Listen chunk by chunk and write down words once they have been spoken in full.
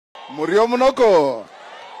Murio mnoko.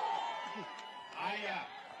 Haya,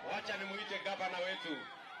 wacha nimuite gavana wetu.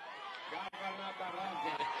 Gavana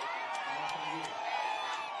Barasa.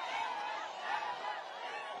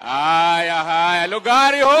 Haya,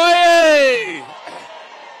 Lugari hoye!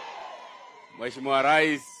 Mheshimiwa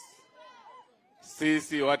Rais,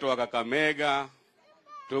 sisi watu wa Kakamega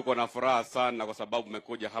tuko na furaha sana kwa sababu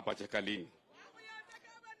umekuja hapa Chekalini.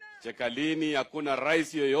 Chekalini hakuna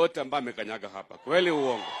rais yoyote ambaye amekanyaga hapa. Kweli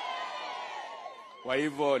uongo? Kwa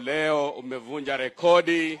hivyo leo umevunja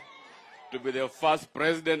rekodi to be the first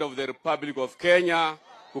president of the Republic of Kenya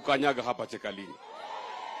kukanyaga hapa Chekalini.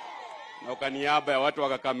 Na kwa niaba ya watu wa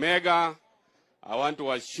Kakamega, I want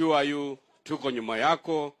to assure you tuko nyuma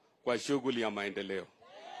yako kwa shughuli ya maendeleo.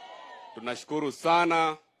 Tunashukuru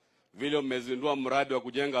sana vile umezindua mradi wa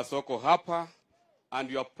kujenga soko hapa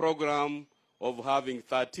and your program of having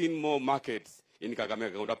 13 more markets in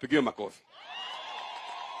Kakamega. Utapigiwe makofi.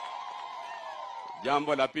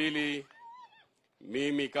 Jambo la pili,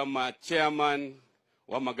 mimi kama chairman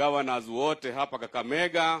wa magavana wote hapa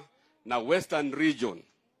Kakamega na Western Region,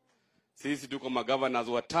 sisi tuko magavana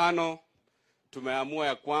watano, tumeamua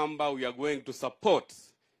ya kwamba we are going to support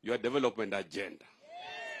your development agenda.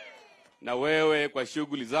 Na wewe kwa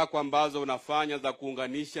shughuli zako ambazo unafanya za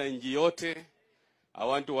kuunganisha nchi yote, I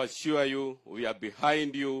want to assure you we are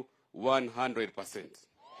behind you 100%.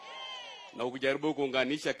 Na ukijaribu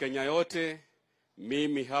kuunganisha Kenya yote,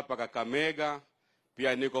 mimi hapa Kakamega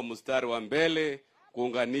pia niko mstari wa mbele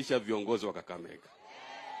kuunganisha viongozi wa Kakamega.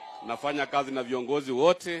 Nafanya kazi na viongozi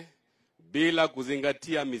wote bila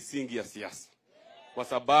kuzingatia misingi ya siasa, kwa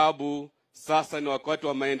sababu sasa ni wakati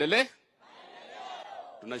wa maendeleo.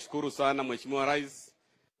 Tunashukuru sana Mheshimiwa Rais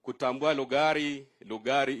kutambua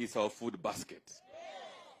Lugari is our food basket.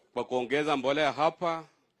 Kwa kuongeza mbolea hapa,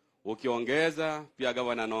 ukiongeza pia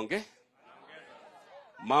gavana anaongeza.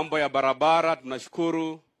 Mambo ya barabara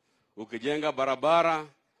tunashukuru, ukijenga barabara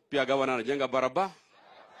pia gavana anajenga barabara.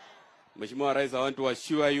 Mheshimiwa Rais, I want to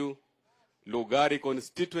assure you Lugari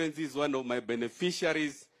constituency is one of my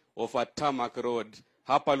beneficiaries of a tarmac road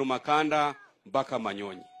hapa Lumakanda mpaka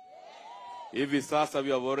Manyonyi. Hivi sasa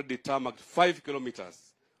we have already tarmacked 5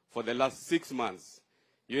 kilometers for the last 6 months.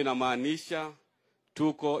 Hiyo inamaanisha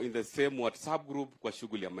tuko in the same WhatsApp group kwa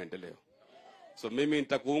shughuli ya maendeleo. So mimi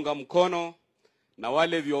nitakuunga mkono na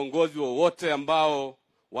wale viongozi wote ambao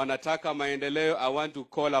wanataka maendeleo. I want to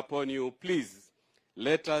call upon you, please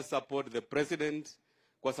let us support the president,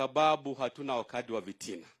 kwa sababu hatuna wakati wa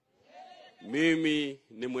vitina. Mimi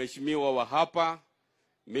ni mheshimiwa wa hapa,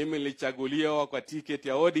 mimi nilichaguliwa kwa tiketi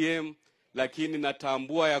ya ODM, lakini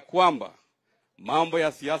natambua ya kwamba mambo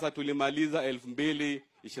ya siasa tulimaliza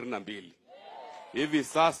 2022. Hivi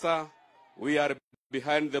sasa we are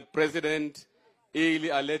behind the president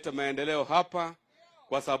ili alete maendeleo hapa,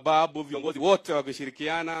 kwa sababu viongozi wote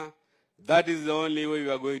wakishirikiana, that is the only way we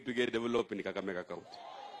are going to get development in Kakamega County.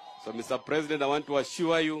 So Mr. President, I want to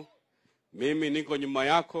assure you, mimi niko nyuma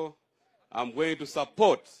yako. I'm going to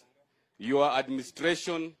support your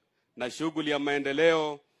administration na shughuli ya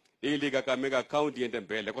maendeleo ili Kakamega County iende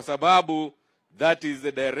mbele, kwa sababu that is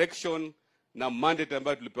the direction na mandate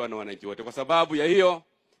ambayo tulipewa na wananchi wote. Kwa sababu ya hiyo,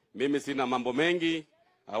 mimi sina mambo mengi.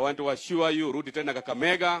 I want to assure you, rudi tena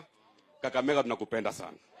Kakamega. Kakamega tunakupenda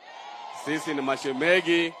sana. Sisi ni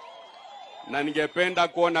mashemegi, na ningependa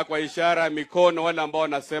kuona kwa ishara ya mikono wale ambao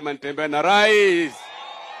wanasema nitembea na rais.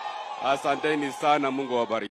 Asanteni sana, Mungu awabariki.